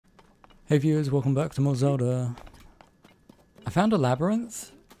Hey viewers, welcome back to more Zelda. I found a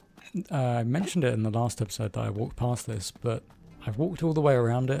labyrinth. I mentioned it in the last episode that I walked past this, but I've walked all the way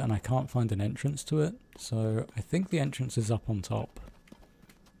around it and I can't find an entrance to it, so I think the entrance is up on top.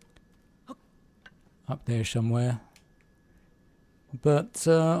 Up there somewhere. But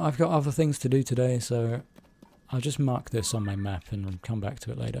I've got other things to do today, so I'll just mark this on my map and come back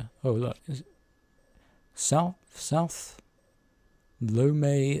to it later. Oh look, is it South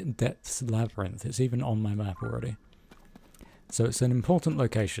Lome Depths Labyrinth. It's even on my map already. So it's an important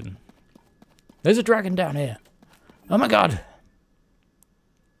location. There's a dragon down here. Oh my god!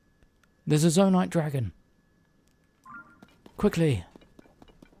 There's a Zonite dragon. Quickly!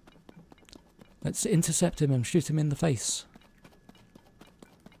 Let's intercept him and shoot him in the face.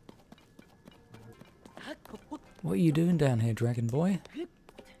 What are you doing down here, dragon boy?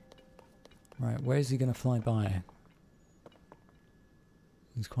 Right, where's he gonna fly by?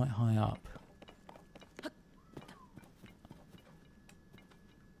 He's quite high up.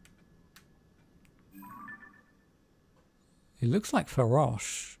 It looks like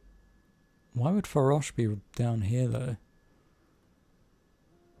Farosh. Why would Farosh be down here though?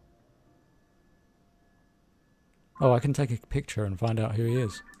 Oh, I can take a picture and find out who he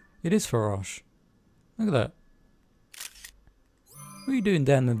is. It is Farosh. Look at that. What are you doing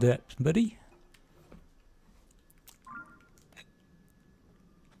down the depths, buddy?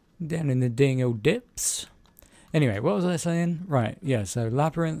 Down in the dang old depths. Anyway, what was I saying? Right, yeah, so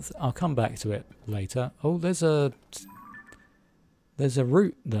labyrinth, I'll come back to it later. Oh, there's a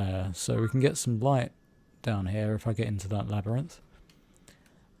route there, so we can get some light down here if I get into that labyrinth.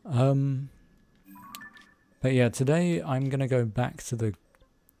 But yeah, today I'm gonna go back to the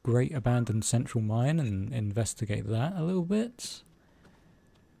Great Abandoned Central Mine and investigate that a little bit.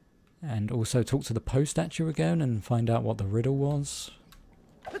 And also talk to the Poe statue again and find out what the riddle was.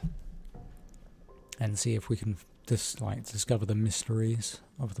 And see if we can discover the mysteries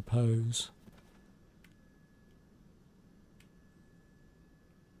of the Poes.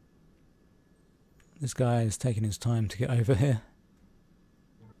 This guy is taking his time to get over here.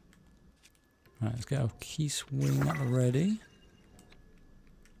 Right, let's get our key swing at the ready.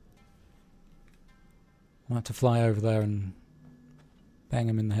 I have to fly over there and bang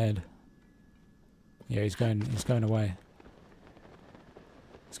him in the head. Yeah, he's going away.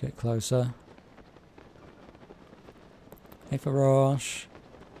 Let's get closer. Hey Farosh,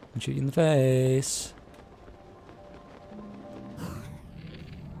 I'll shoot you in the face.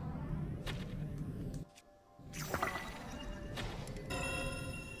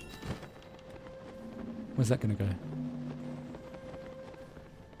 Where's that gonna go?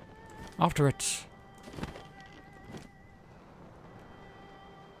 After it.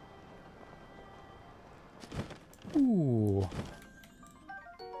 Ooh.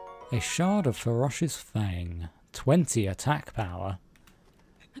 A shard of Farosh's Fang. 20 attack power.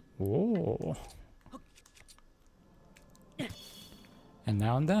 Whoa. And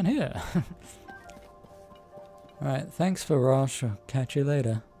now I'm down here. Alright, thanks Farosh. I'll catch you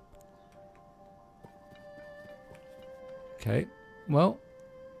later. Okay, well,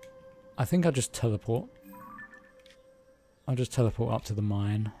 I think I'll just teleport. I'll just teleport up to the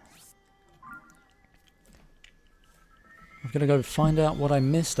mine. I'm gonna go find out what I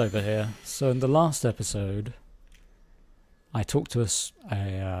missed over here. So in the last episode, I talked to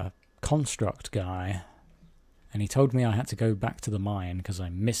a construct guy, and he told me I had to go back to the mine because I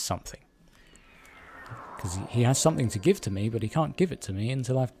missed something. Because he has something to give to me, but he can't give it to me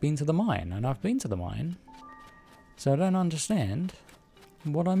until I've been to the mine, and I've been to the mine. So I don't understand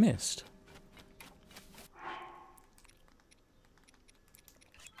what I missed.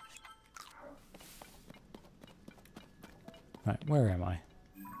 Right, where am I?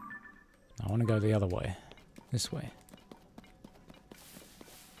 I want to go the other way. This way.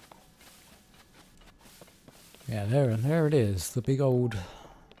 Yeah, there it is. The big old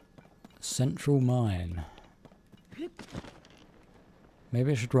central mine.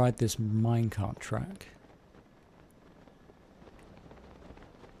 Maybe I should ride this minecart track.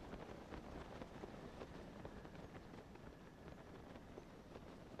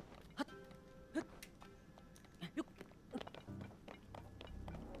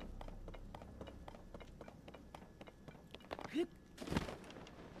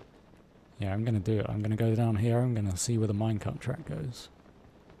 Yeah, I'm gonna do it. I'm gonna go down here. I'm gonna see where the minecart track goes.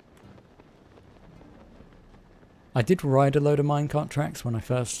 I did ride a load of minecart tracks when I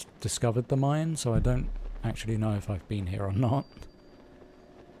first discovered the mine, so I don't actually know if I've been here or not.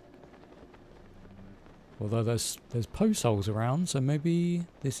 Although there's post holes around, so maybe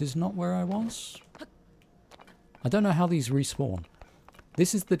this is not where I was? I don't know how these respawn.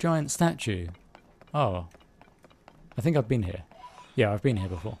 This is the giant statue. Oh. I think I've been here. Yeah, I've been here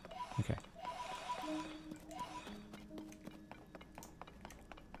before. Okay.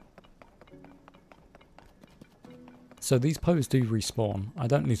 So these Poes do respawn. I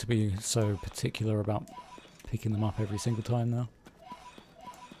don't need to be so particular about picking them up every single time now.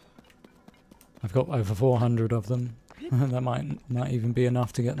 I've got over 400 of them. That might even be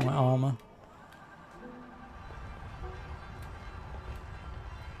enough to get my armor.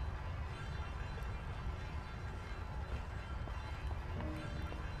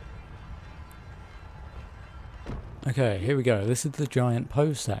 Okay, here we go. This is the giant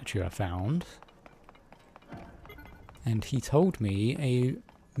Poe statue I found. And he told me a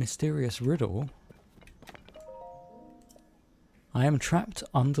mysterious riddle. I am trapped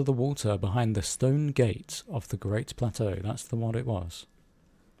under the water behind the stone gate of the Great Plateau. That's the what it was.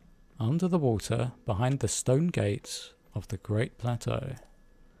 Under the water behind the stone gate of the Great Plateau.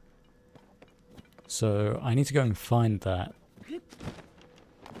 So I need to go and find that.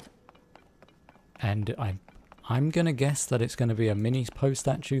 And I'm going to guess that it's going to be a mini Poe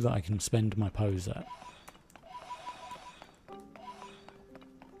statue that I can spend my pose at.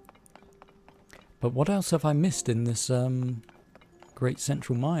 But what else have I missed in this Great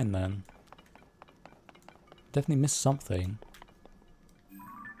Central Mine then? Definitely missed something.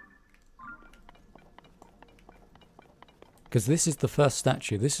 Because this is the first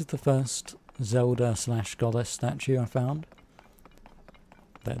statue. This is the first Zelda/Goddess statue I found.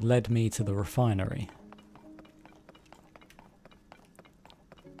 That led me to the refinery.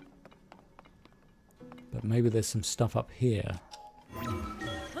 But maybe there's some stuff up here.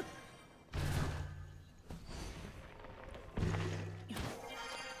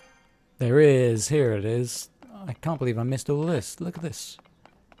 There is, here it is. I can't believe I missed all this. Look at this.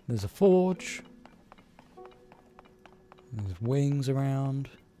 There's a forge. There's wings around.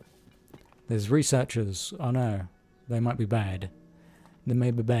 There's researchers. Oh no, they might be bad. They may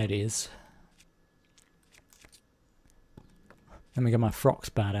be baddies. Let me get my frock's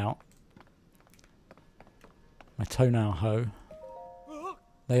bat out. My toenail hoe.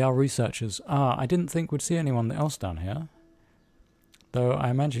 They are researchers. Ah, I didn't think we'd see anyone else down here. Though I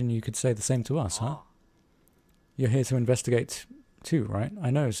imagine you could say the same to us, huh? You're here to investigate too, right?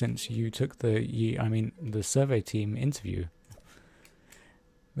 I know, since you took the survey team interview.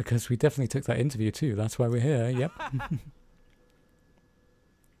 Because we definitely took that interview too, that's why we're here, yep.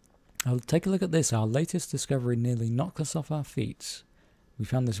 I'll take a look at this. Our latest discovery nearly knocked us off our feet. We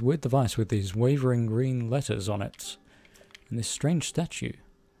found this weird device with these wavering green letters on it. And this strange statue.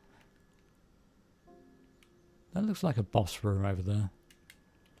 That looks like a boss room over there.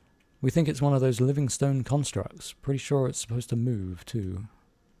 We think it's one of those living stone constructs. Pretty sure it's supposed to move, too.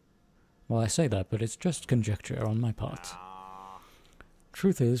 Well, I say that, but it's just conjecture on my part.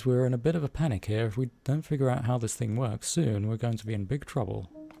 Truth is, we're in a bit of a panic here. If we don't figure out how this thing works soon, we're going to be in big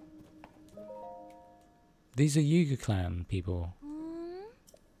trouble. These are Yuga clan people.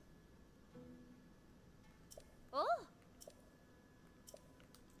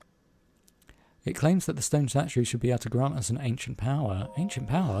 It claims that the stone statue should be able to grant us an ancient power. Ancient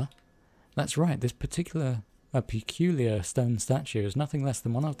power? That's right, this peculiar stone statue is nothing less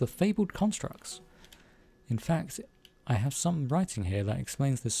than one of the fabled constructs. In fact, I have some writing here that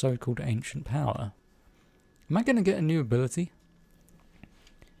explains this so-called ancient power. Am I going to get a new ability?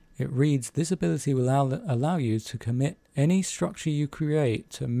 It reads, this ability will allow you to commit any structure you create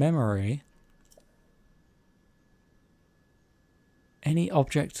to memory. Any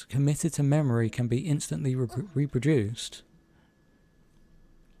object committed to memory can be instantly reproduced.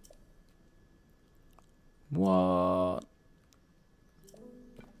 What?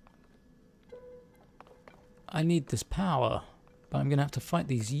 I need this power, but I'm going to have to fight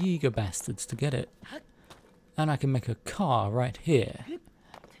these Yiga bastards to get it. And I can make a car right here.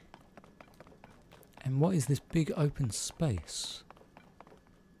 And what is this big open space?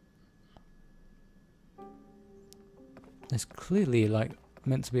 There's clearly, like,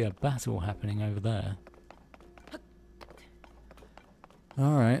 meant to be a battle happening over there.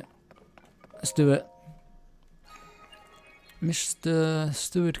 Alright. Let's do it. Mr.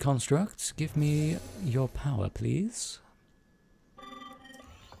 Steward Construct, give me your power, please.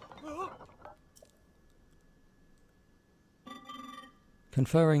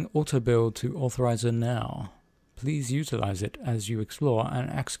 Conferring auto-build to authorizer now. Please utilize it as you explore and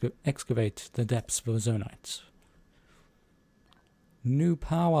excavate the depths for zonites. New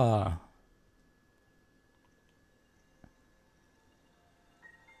power.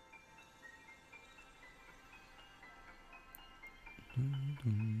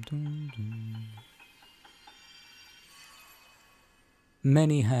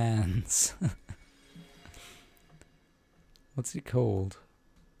 Many hands. What's it called?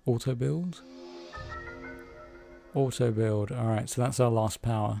 Auto build? Auto build. Alright, so that's our last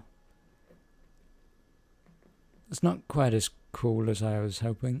power. It's not quite as cool as I was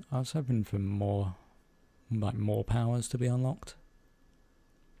hoping. I was hoping for more, like more powers to be unlocked.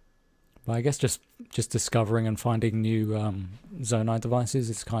 But I guess just discovering and finding new Zonite devices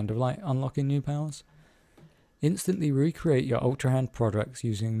is kind of like unlocking new powers. Instantly recreate your Ultra Hand products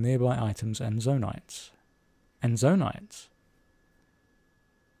using nearby items and Zonites. And Zonites?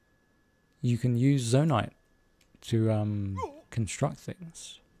 You can use Zonite to construct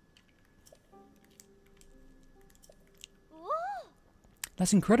things.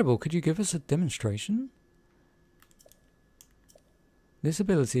 That's incredible. Could you give us a demonstration? This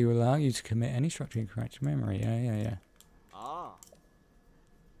ability will allow you to commit any structure you correct to memory. Yeah.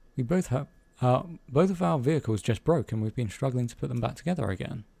 We both have both of our vehicles just broke, and we've been struggling to put them back together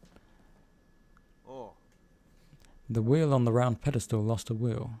again. The wheel on the round pedestal lost a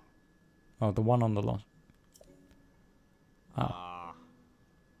wheel. Oh, the one on the lost.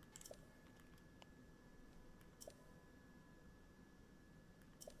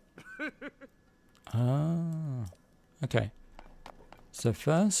 Okay. So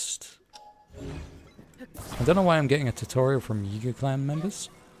first, I don't know why I'm getting a tutorial from Yuga clan members.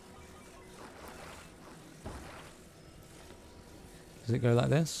 Does it go like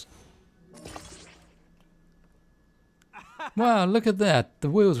this? Wow, look at that! The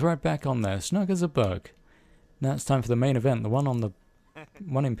wheel's right back on there, snug as a bug. Now it's time for the main event, the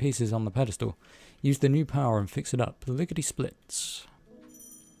one in pieces on the pedestal. Use the new power and fix it up. Lickety splits.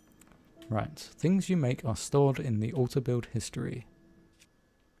 Right, things you make are stored in the auto build history.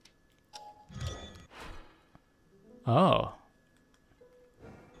 Oh.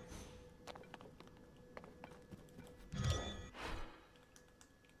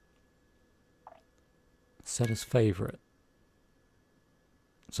 Set as favorite.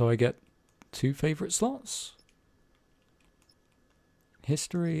 So I get 2 favorite slots?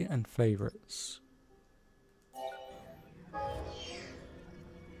 History and favorites.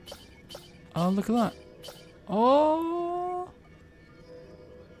 Oh, look at that. Oh!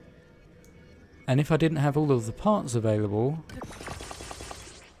 And if I didn't have all of the parts available,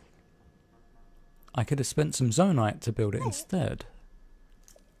 I could have spent some Zonite to build it instead.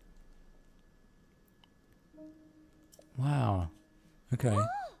 Wow. Okay.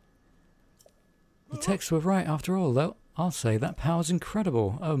 The texts were right after all, though. I'll say that power's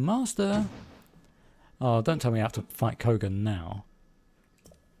incredible. Oh, Master! Oh, don't tell me I have to fight Kohga now.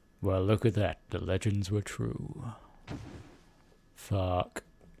 Well, look at that. The legends were true. Fuck.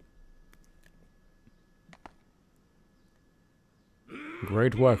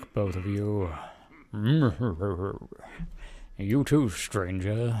 Great work, both of you. You too,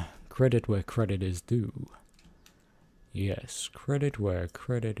 stranger. Credit where credit is due. Yes, credit where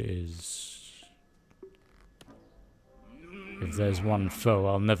credit is... If there's one foe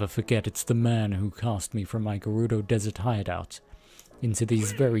I'll never forget, it's the man who cast me from my Gerudo Desert hideout into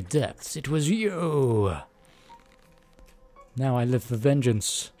these very depths. It was you! Now I live for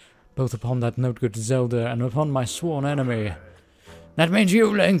vengeance, both upon that no-good Zelda and upon my sworn enemy. That means you,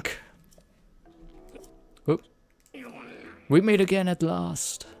 Link! Oops. We meet again at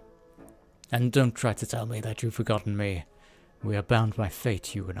last. And don't try to tell me that you've forgotten me. We are bound by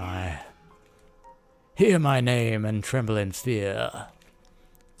fate, you and I. Hear my name and tremble in fear.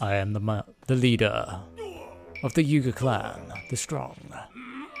 I am the leader of the Yuga clan, the strong.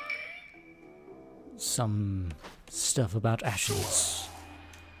 Some stuff about ashes.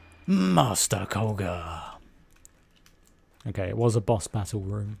 Master Kohga. Okay, it was a boss battle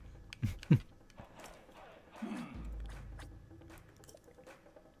room.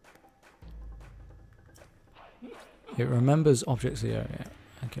 It remembers objects. Yeah.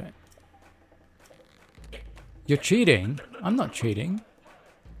 Okay. You're cheating? I'm not cheating.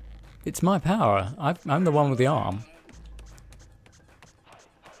 It's my power. I'm the one with the arm.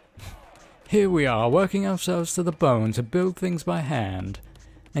 Here we are, working ourselves to the bone to build things by hand.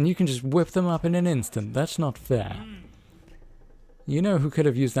 And you can just whip them up in an instant. That's not fair. You know who could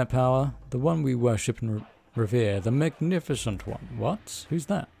have used that power? The one we worship and revere. The magnificent one. What? Who's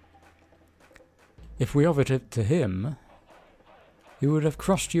that? If we offered it to him, he would have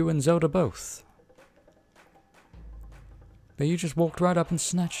crushed you and Zelda both. But you just walked right up and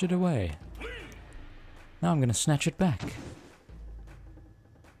snatched it away. Now I'm going to snatch it back.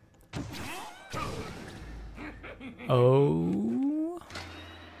 Oh.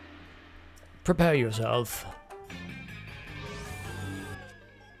 Prepare yourself.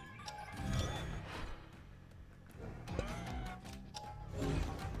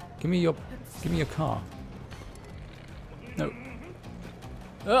 Give me your car. No.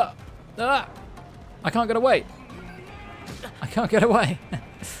 Ah! Ah! I can't get away. I can't get away.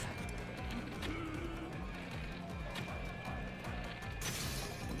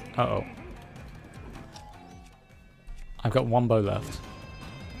 Uh-oh. I've got one bow left.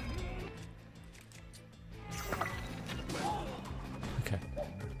 Okay.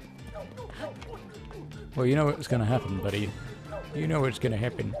 Well, you know what's going to happen, buddy. You know what's going to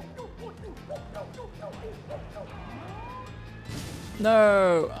happen.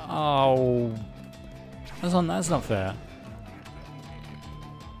 No! Oh. That's not fair.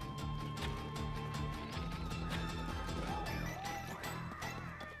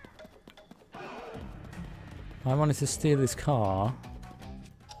 I wanted to steal his car.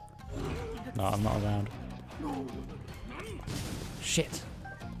 No, I'm not allowed. Shit.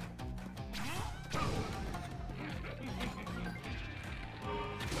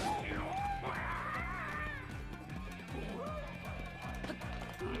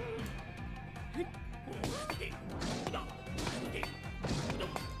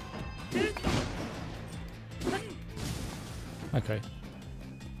 Okay.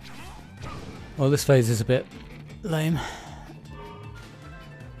 Well, this phase is a bit lame.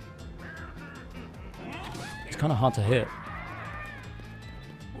 It's kind of hard to hit.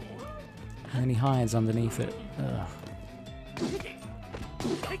 And then he hides underneath it. Ugh.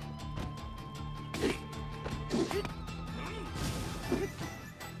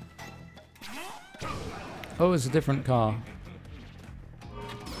 Oh, it's a different car.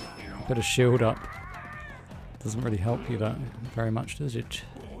 Put a shield up. Doesn't really help you that very much, does it?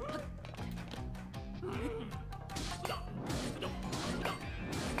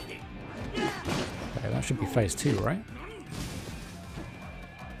 Okay, that should be phase 2, right?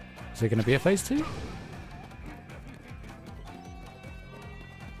 Is it going to be a phase 2?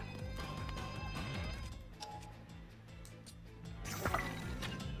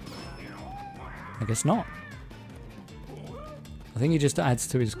 I guess not. I think he just adds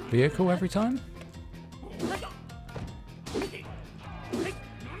to his vehicle every time.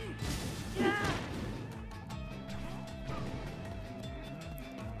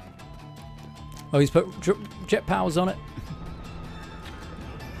 Oh, he's put jet powers on it.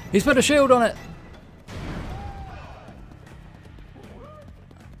 He's put a shield on it.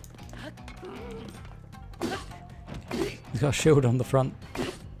 He's got a shield on the front.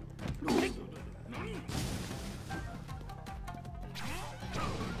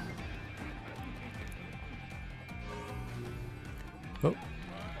 Oh.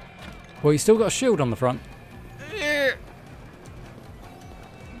 Well, he's still got a shield on the front.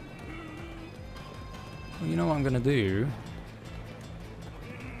 Well, you know what I'm going to do?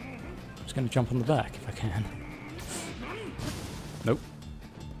 I'm just going to jump on the back if I can. Nope.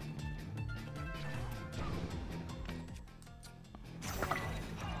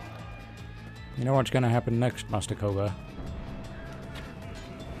 You know what's going to happen next, Master Kohga?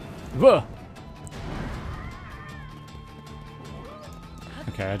 Whoa!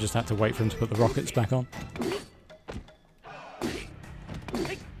 Okay, I just had to wait for him to put the rockets back on.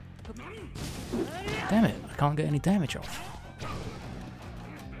 Damn it, I can't get any damage off.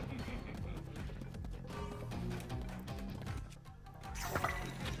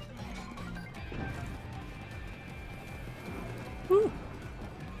 Woo.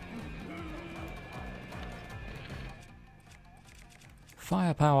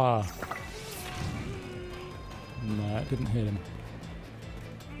 Firepower! No, it didn't hit him.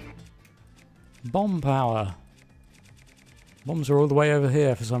 Bomb power! Bombs are all the way over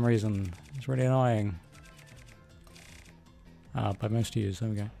here for some reason. It's really annoying. Ah, by most use, there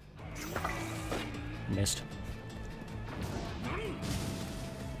we go. Missed.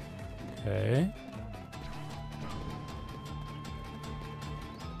 Okay.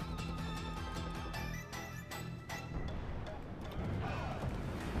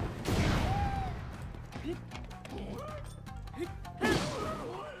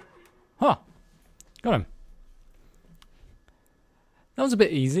 Huh! Got him. That was a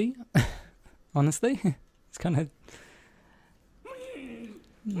bit easy, honestly. It's kind of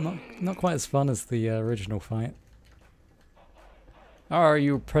not quite as fun as the original fight. Oh,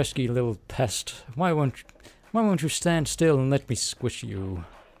 you pesky little pest! Why won't you stand still and let me squish you?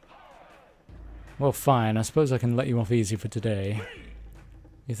 Well, fine. I suppose I can let you off easy for today.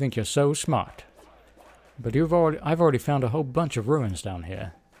 You think you're so smart, but I've already found a whole bunch of ruins down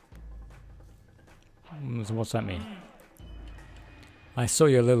here. So what's that mean? I saw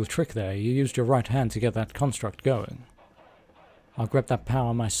your little trick there. You used your right hand to get that construct going. I'll grab that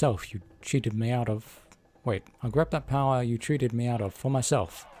power myself you cheated me out of. Wait, I'll grab that power you cheated me out of for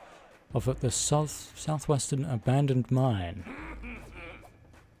myself. of the southwestern abandoned mine.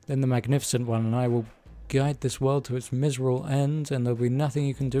 Then the Magnificent One and I will guide this world to its miserable end, and there'll be nothing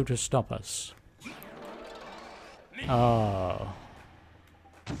you can do to stop us. Oh.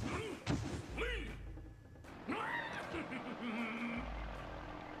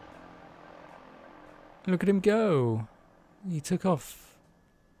 Look at him go. He took off.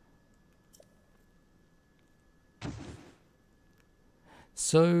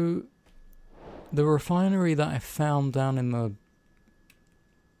 So, the refinery that I found down in the...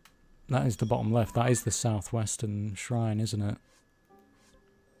 That is the bottom left. That is the southwestern shrine, isn't it?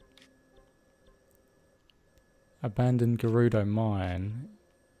 Abandoned Gerudo mine.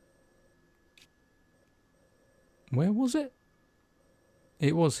 Where was it?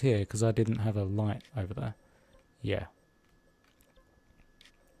 It was here, because I didn't have a light over there. Yeah.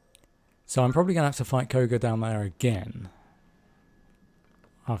 So I'm probably going to have to fight Kohga down there again.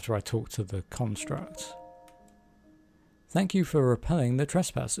 After I talk to the construct. Thank you for repelling the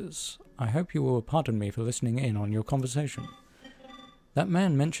trespassers. I hope you will pardon me for listening in on your conversation. That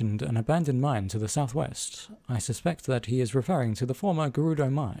man mentioned an abandoned mine to the southwest. I suspect that he is referring to the former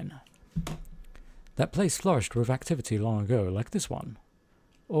Gerudo mine. That place flourished with activity long ago, like this one.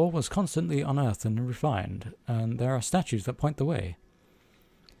 Ore was constantly unearthed and refined, and there are statues that point the way.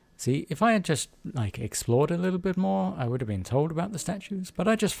 See, if I had just, like, explored a little bit more, I would have been told about the statues, but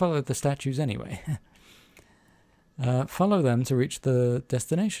I just followed the statues anyway. Follow them to reach the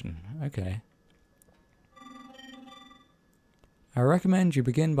destination. Okay. I recommend you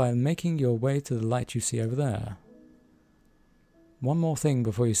begin by making your way to the light you see over there. One more thing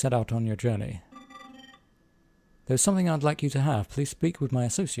before you set out on your journey. There's something I'd like you to have. Please speak with my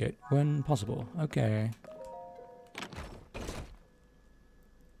associate when possible. Okay.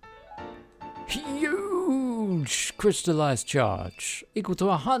 Huge crystallized charge, equal to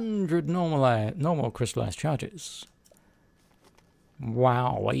 100 normal crystallized charges.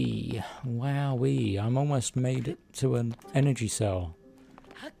 Wowee, wowee! I'm almost made it to an energy cell.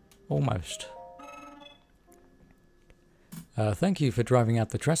 Almost. Thank you for driving out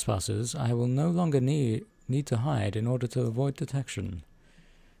the trespassers. I will no longer need to hide in order to avoid detection.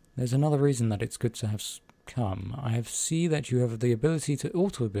 There's another reason that it's good to have come. I see that you have the ability to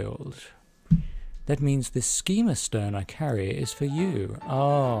auto-build. That means this schema stone I carry is for you.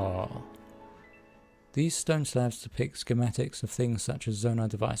 Oh. These stone slabs depict schematics of things such as Zonar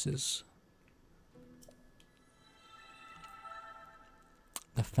devices.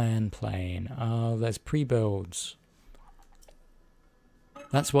 The fan plane. Oh, there's pre-builds.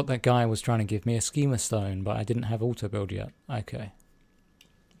 That's what that guy was trying to give me, a schema stone, but I didn't have auto build yet. Okay.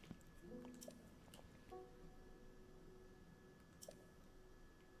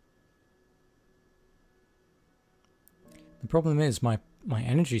 The problem is my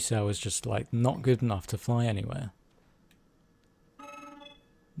energy cell is just like not good enough to fly anywhere.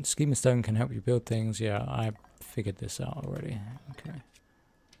 Schema stone can help you build things. Yeah, I figured this out already. Okay.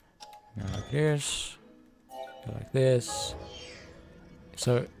 Go like this. Go like this.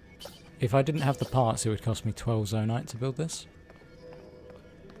 So, if I didn't have the parts, it would cost me 12 zonite to build this.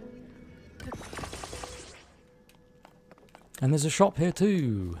 And there's a shop here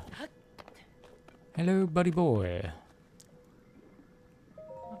too. Hello, buddy boy.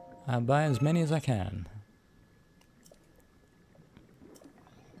 I'll buy as many as I can.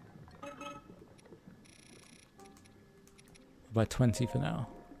 I'll buy 20 for now.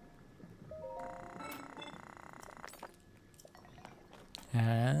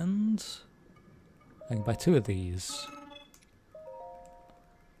 And I can buy 2 of these.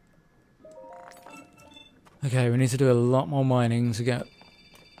 Okay, we need to do a lot more mining to get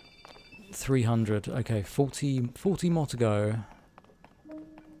 300. Okay, 40 more to go.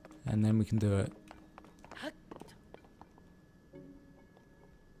 And then we can do it.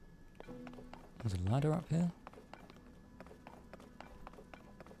 There's a ladder up here.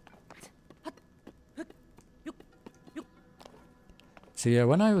 So yeah,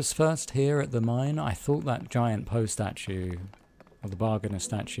 when I was first here at the mine, I thought that giant Poe statue, or the bargainer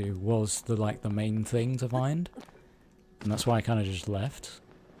statue, was the main thing to find. And that's why I kind of just left.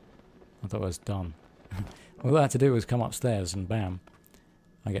 I thought I was done. All I had to do was come upstairs and bam.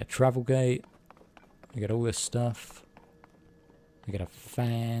 I get a travel gate. I get all this stuff. I get a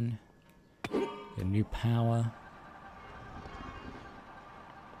fan. Get new power.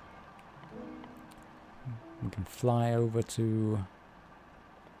 We can fly over to...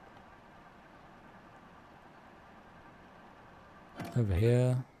 over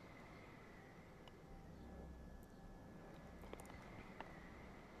here.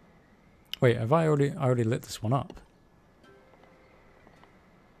 Wait, have I already lit this one up?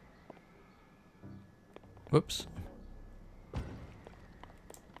 Whoops.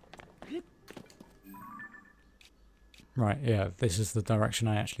 Right, yeah, this is the direction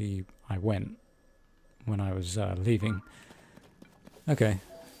I went when I was leaving. Okay.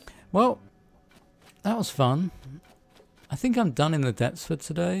 Well, that was fun. I think I'm done in the depths for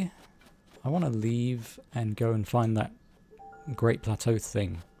today. I want to leave and go and find that Great Plateau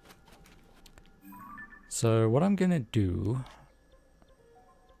thing. So what I'm going to do...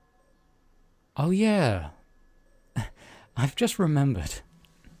 Oh yeah! I've just remembered.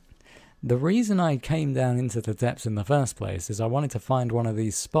 The reason I came down into the depths in the first place is I wanted to find one of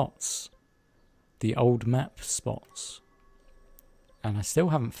these spots. The old map spots. And I still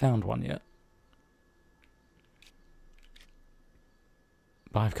haven't found one yet.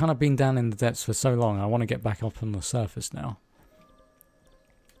 But I've kind of been down in the depths for so long, I want to get back up on the surface now.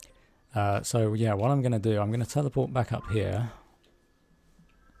 So yeah, what I'm going to do, I'm going to teleport back up here.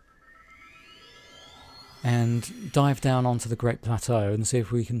 And dive down onto the Great Plateau and see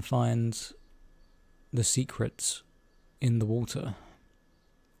if we can find the secrets in the water.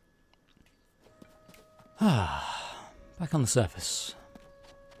 Back on the surface.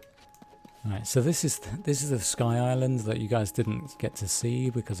 Alright, so this is the Sky Island that you guys didn't get to see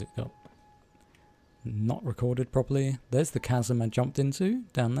because it got not recorded properly. There's the chasm I jumped into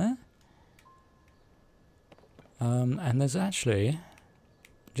down there. And there's actually,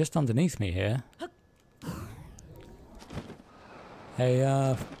 just underneath me here,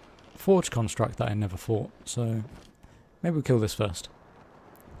 a forge construct that I never fought, so maybe we'll kill this first.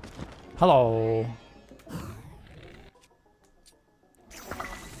 Hello!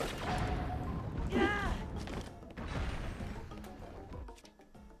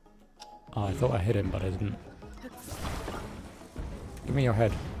 Oh, I thought I hit him, but I didn't. Give me your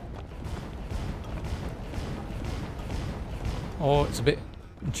head. Oh, it's a bit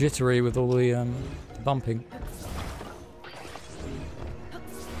jittery with all the bumping.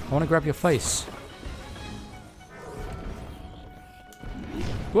 I want to grab your face.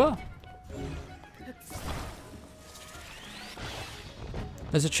 Whoa!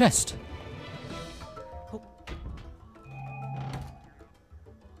 There's a chest.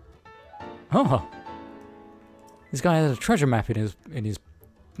 Oh! This guy has a treasure map in his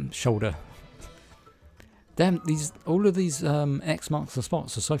shoulder. Damn, all of these X marks the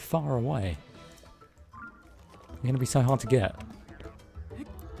spots are so far away. They're going to be so hard to get.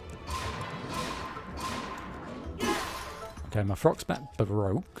 Okay, my frog's back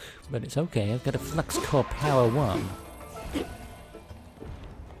broke, but it's okay. I've got a flux core power 1.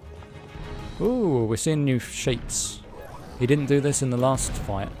 Ooh, we're seeing new sheets. He didn't do this in the last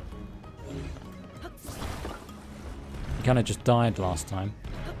fight. He kind of just died last time.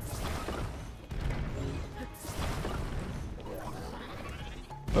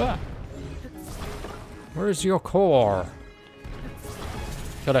 Ah! Where's your core?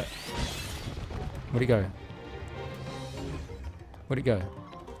 Got it. Where'd it go? Where'd it go?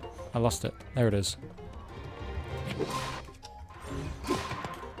 I lost it. There it is.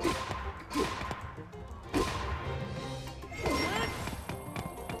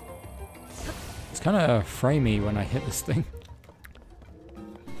 It's kind of framey when I hit this thing.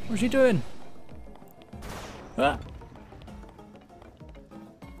 What's she doing? Ah!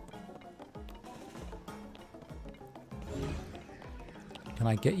 Can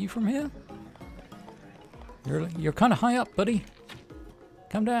I get you from here? You're kind of high up, buddy.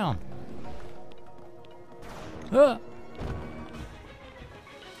 Come down. Ah!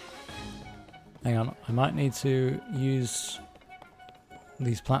 Hang on, I might need to use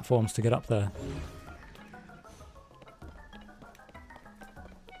these platforms to get up there.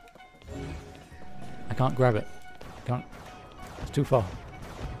 I can't grab it. Can't. It's too far.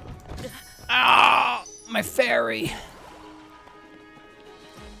 Ah! My fairy!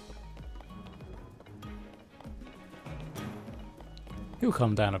 He'll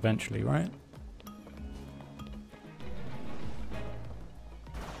come down eventually, right?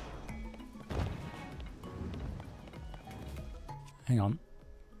 Hang on.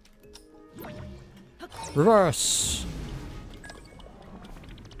 Reverse!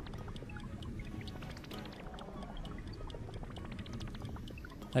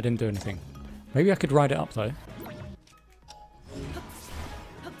 I didn't do anything. Maybe I could ride it up though.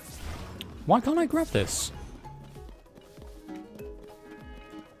 Why can't I grab this?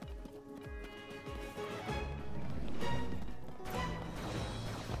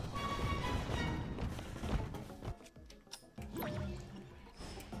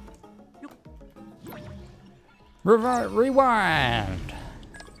 Rewind!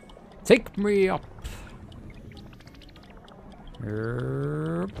 Take me up!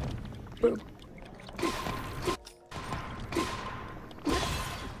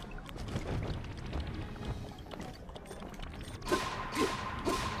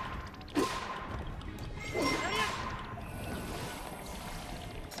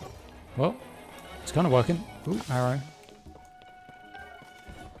 Well, it's kind of working. Ooh, arrow.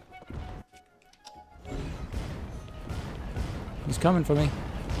 He's coming for me.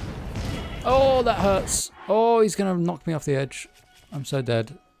 Oh, that hurts. Oh, he's going to knock me off the edge. I'm so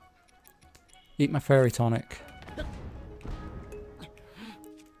dead. Eat my fairy tonic.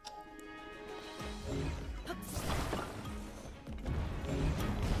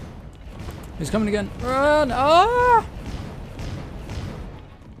 He's coming again. Run! Ah!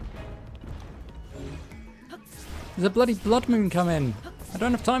 There's a bloody blood moon coming. I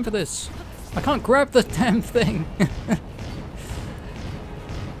don't have time for this. I can't grab the damn thing.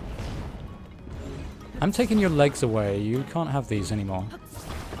 I'm taking your legs away. You can't have these anymore.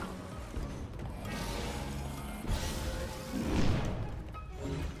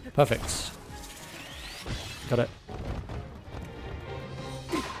 Perfect. Got it.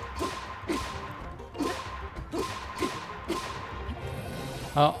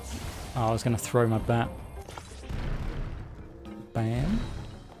 Oh, I was going to throw my bat. Bam.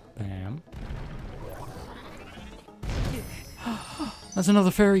 Bam. There's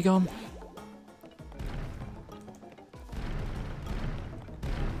another fairy gone.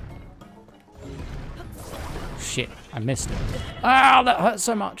 Shit, I missed it. Ah, that hurt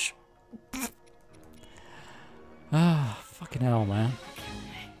so much. Ah, fucking hell, man.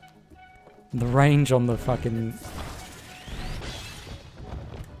 The range on the fucking...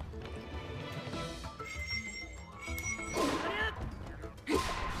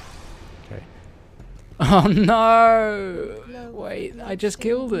 Okay. Oh no! Wait, I just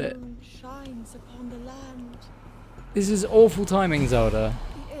killed it. This is awful timing, Zelda.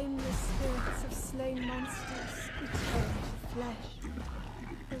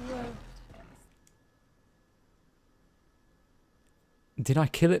 Did I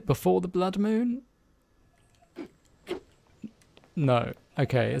kill it before the blood moon? No.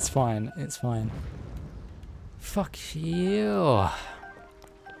 Okay, it's fine. It's fine. Fuck you.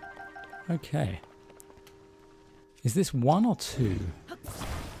 Okay. Is this one or two?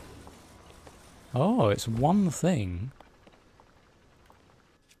 Oh, it's one thing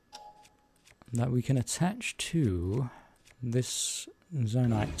that we can attach to this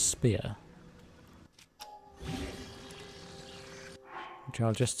zonite spear. Which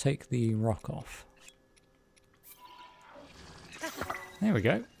I'll just take the rock off. There we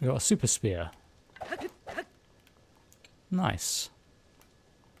go. We've got a super spear. Nice.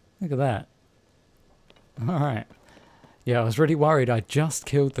 Look at that. Alright. Yeah, I was really worried. I just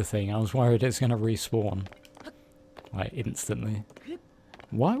killed the thing. I was worried it's going to respawn. Like, instantly.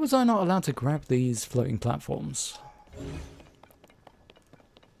 Why was I not allowed to grab these floating platforms?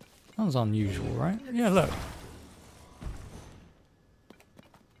 That was unusual, right? Yeah, look.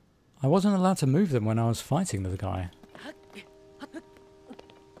 I wasn't allowed to move them when I was fighting the guy.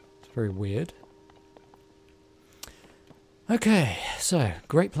 It's very weird. Okay, so,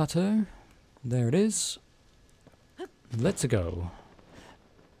 Great Plateau. There it is. Let's go.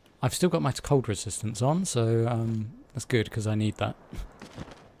 I've still got my cold resistance on, so that's good because I need that.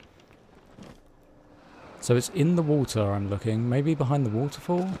 So it's in the water I'm looking. Maybe behind the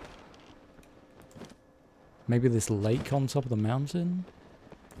waterfall? Maybe this lake on top of the mountain?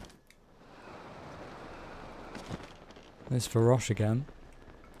 There's Farosh again.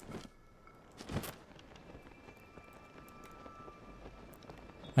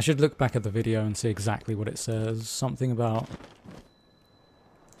 I should look back at the video and see exactly what it says. Something about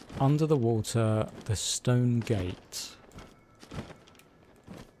under the water, the stone gate.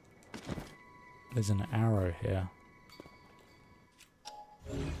 There's an arrow here.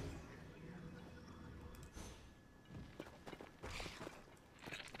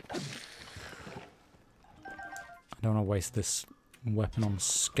 I don't want to waste this weapon on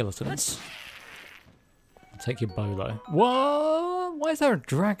skeletons. I'll take your bow though. Whoa! Why is there a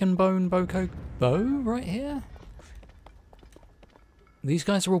dragon bone bow right here? These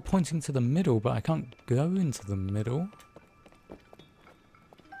guys are all pointing to the middle, but I can't go into the middle.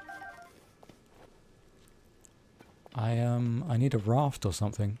 I need a raft or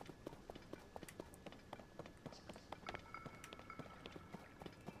something.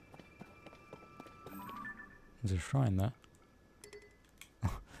 There's a shrine there.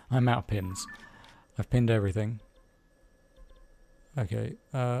 I'm out of pins. I've pinned everything. Okay,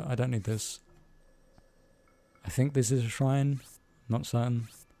 I don't need this. I think this is a shrine. Not certain.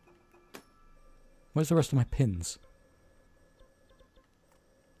 Where's the rest of my pins?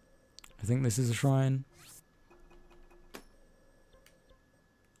 I think this is a shrine.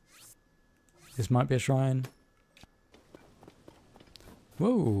 This might be a shrine.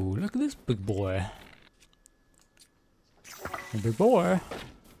 Whoa, look at this big boy. A big boy.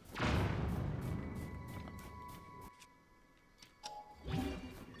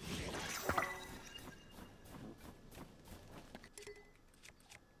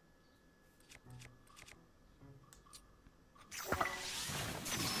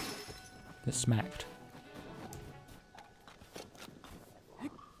 Get smacked.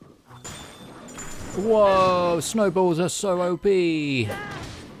 Whoa! Snowballs are so OP!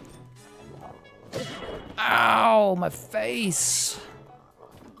 Ow! My face!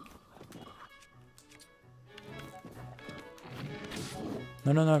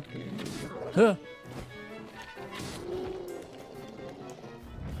 No, no, no. Huh.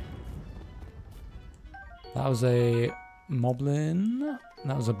 That was a moblin.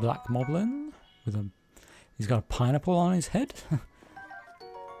 That was a black moblin with a. He's got a pineapple on his head.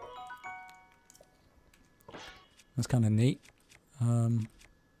 That's kind of neat. I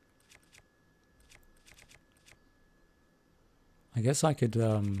guess I could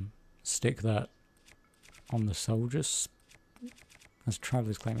stick that on the soldier's. As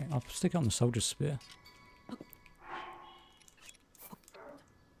Traveler's claiming, I'll stick it on the soldier's spear.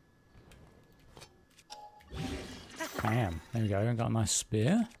 Bam! There we go. I got a nice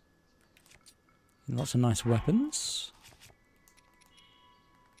spear. And lots of nice weapons.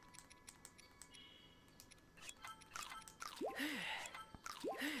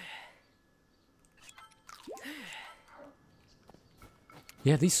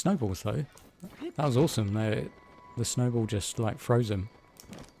 Yeah, these snowballs though. That was awesome. The snowball just like froze him.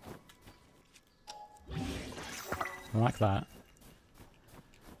 I like that.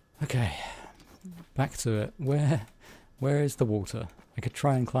 Okay, back to it. Where is the water? I could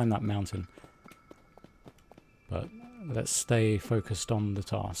try and climb that mountain, but let's stay focused on the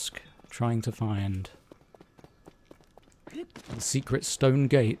task. Trying to find the secret stone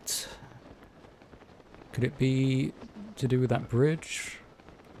gate. Could it be to do with that bridge?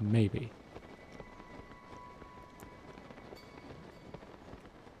 Maybe.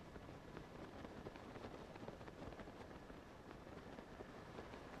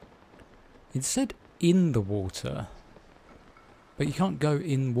 It said in the water, but you can't go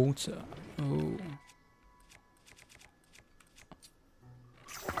in water. Oh.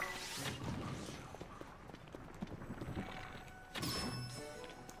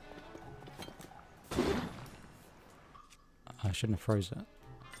 I shouldn't have froze it.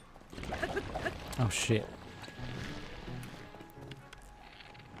 Oh shit.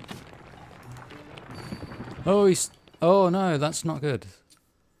 Oh, he's... Oh no, that's not good.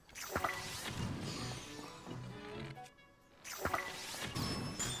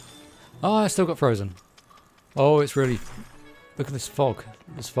 Oh, I still got frozen. Oh, it's really... Look at this fog.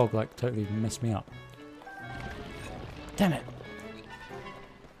 This fog, like, totally messed me up. Damn it.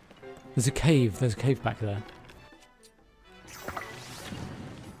 There's a cave. There's a cave back there.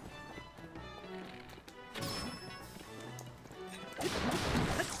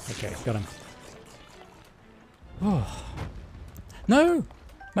 Okay, got him. Oh. No!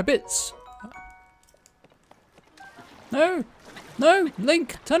 My bits! No! No!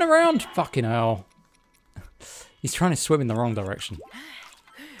 Link! Turn around! Fucking hell. He's trying to swim in the wrong direction.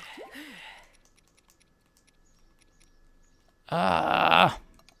 Ah!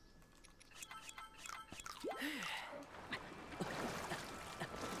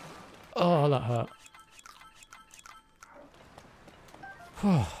 Oh, that hurt.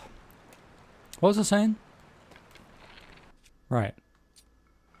 What was I saying? Right.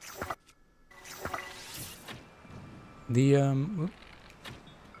 I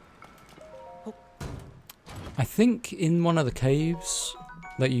think in one of the caves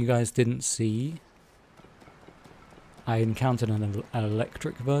that you guys didn't see, I encountered an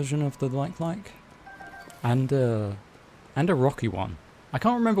electric version of the like, and a rocky one. I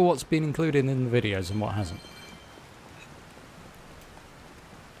can't remember what's been included in the videos and what hasn't.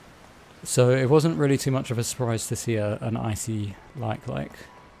 So it wasn't really too much of a surprise to see an icy like.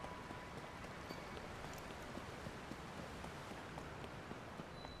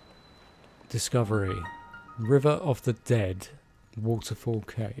 Discovery. River of the Dead. Waterfall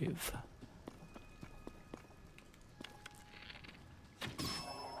Cave.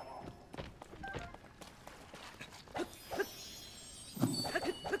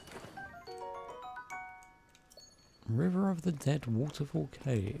 River of the Dead Waterfall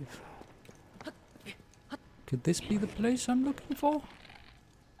Cave. Could this be the place I'm looking for?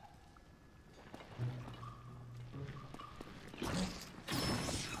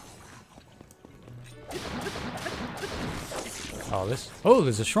 Oh, this... Oh,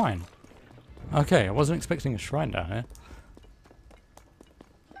 there's a shrine. Okay, I wasn't expecting a shrine down here.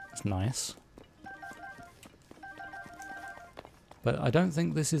 That's nice. But I don't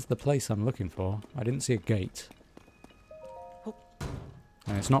think this is the place I'm looking for. I didn't see a gate.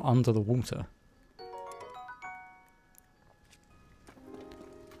 And it's not under the water.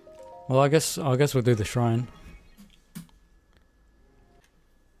 Well, I guess we'll do the shrine.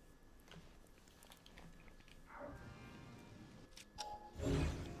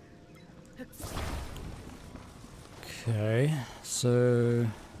 Okay, so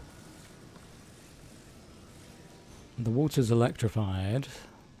the water's electrified.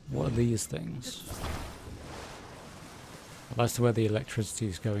 What are these things? Well, that's where the electricity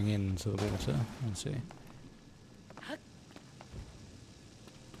is going into the water. Let's see.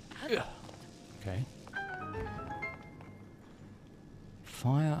 Okay.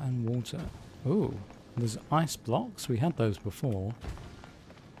 Fire and water. Ooh, there's ice blocks. We had those before.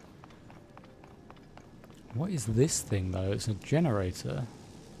 What is this thing though? It's a generator.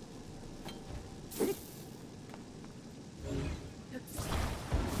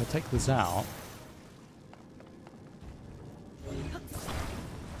 If I take this out,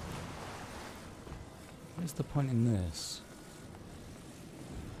 what's the point in this?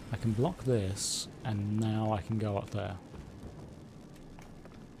 I can block this, and now I can go up there.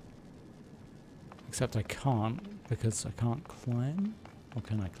 Except I can't, because I can't climb? Or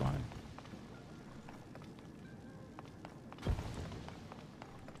can I climb?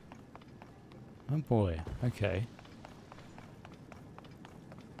 Oh boy, okay.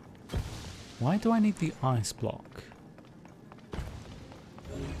 Why do I need the ice block?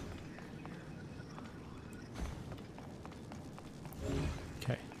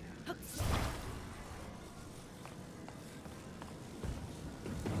 Okay.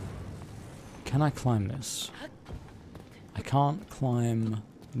 Can I climb this? I can't climb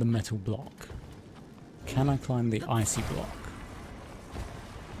the metal block. Can I climb the icy block?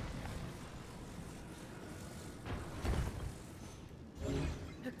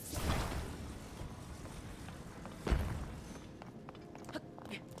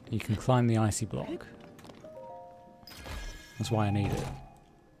 You can climb the icy block. That's why I need it.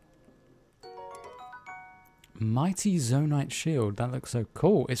 Mighty Zonite shield. That looks so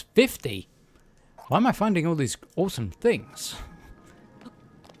cool. It's 50! Why am I finding all these awesome things?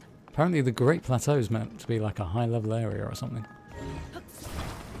 Apparently the Great Plateau is meant to be like a high level area or something.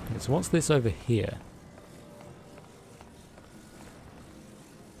 Okay, so what's this over here?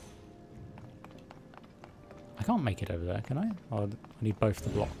 I can't make it over there, can I? Oh, I need both the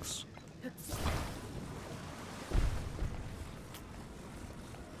blocks.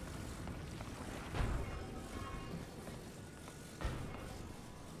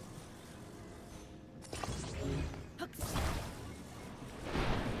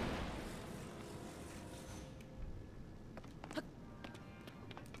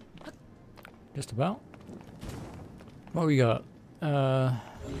 Just about. What we got? Oh,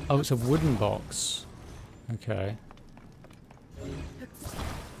 it's a wooden box. Okay.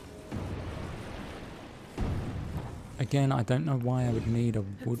 Again, I don't know why I would need a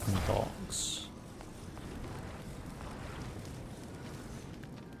wooden box.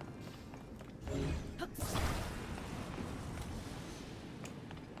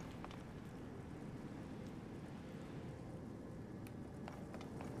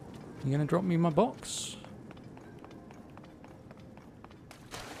 You gonna drop me my box?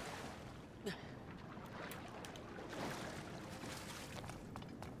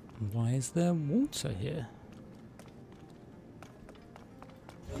 Why is there water here?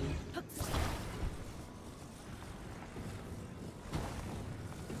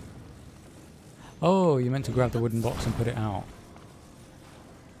 Oh, you meant to grab the wooden box and put it out.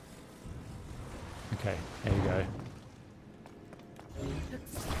 Okay, there you go.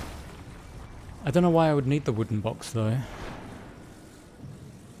 I don't know why I would need the wooden box though.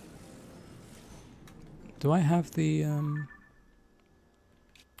 Do I have the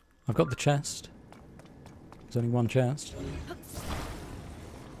I've got the chest. There's only one chest.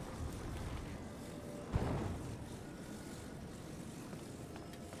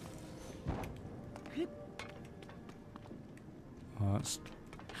 Oh, that's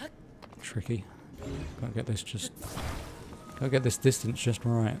tricky. Gotta get this distance just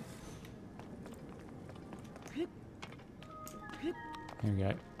right. Here we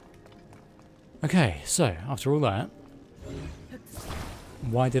go. Okay, so after all that,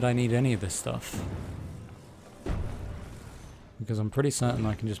 why did I need any of this stuff? Because I'm pretty certain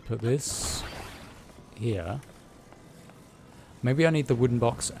I can just put this here. Maybe I need the wooden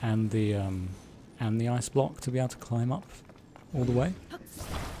box and the ice block to be able to climb up all the way.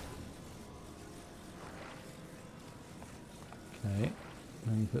 Okay,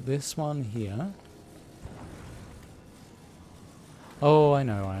 let me put this one here. Oh, I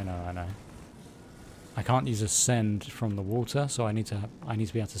know. I can't use ascend from the water, so I need to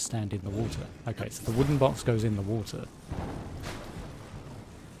be able to stand in the water. Okay, so the wooden box goes in the water.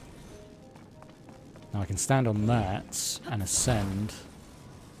 Now I can stand on that and ascend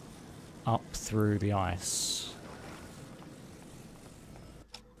up through the ice.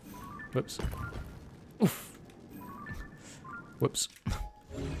 Whoops. Oof. Whoops.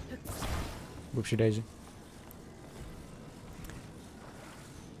 Whoopsie daisy.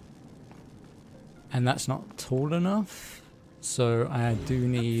 And that's not tall enough, so I do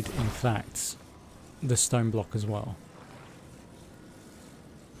need, in fact, the stone block as well.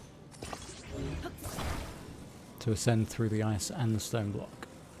 To ascend through the ice and the stone block.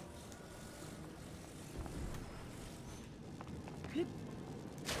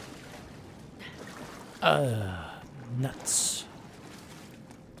 Nuts.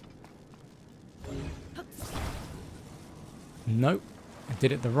 Nope. I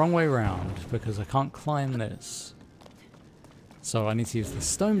did it the wrong way round because I can't climb this. So I need to use the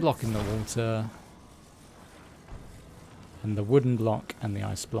stone block in the water and the wooden block and the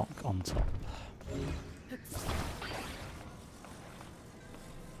ice block on top.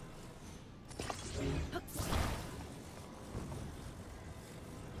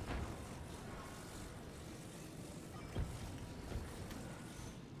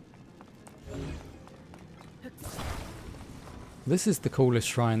 This is the coolest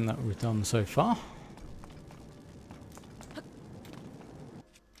shrine that we've done so far.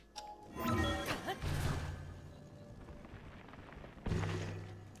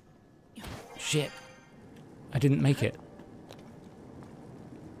 Shit. I didn't make it.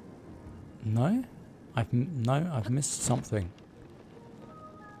 No? I've missed something.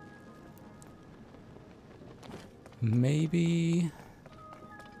 Maybe...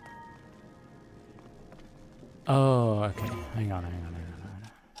 Oh, okay. Hang on.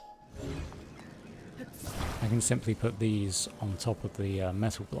 I can simply put these on top of the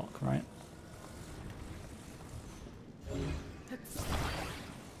metal block, right?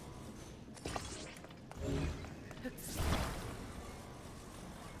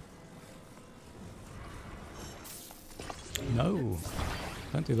 No,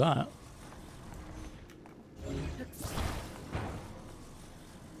 don't do that.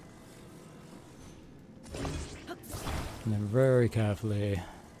 And then very carefully.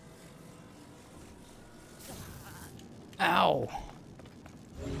 Ow!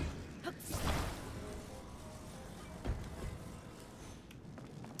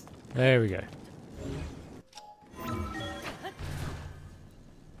 There we go.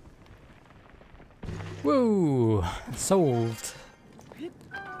 Whoa! Solved.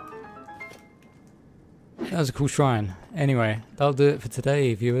 That was a cool shrine. Anyway, that'll do it for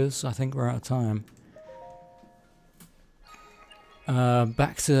today, viewers. I think we're out of time.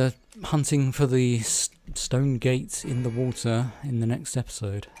 Back to hunting for the stone gate in the water in the next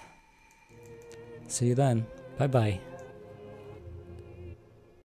episode. See you then. Bye bye.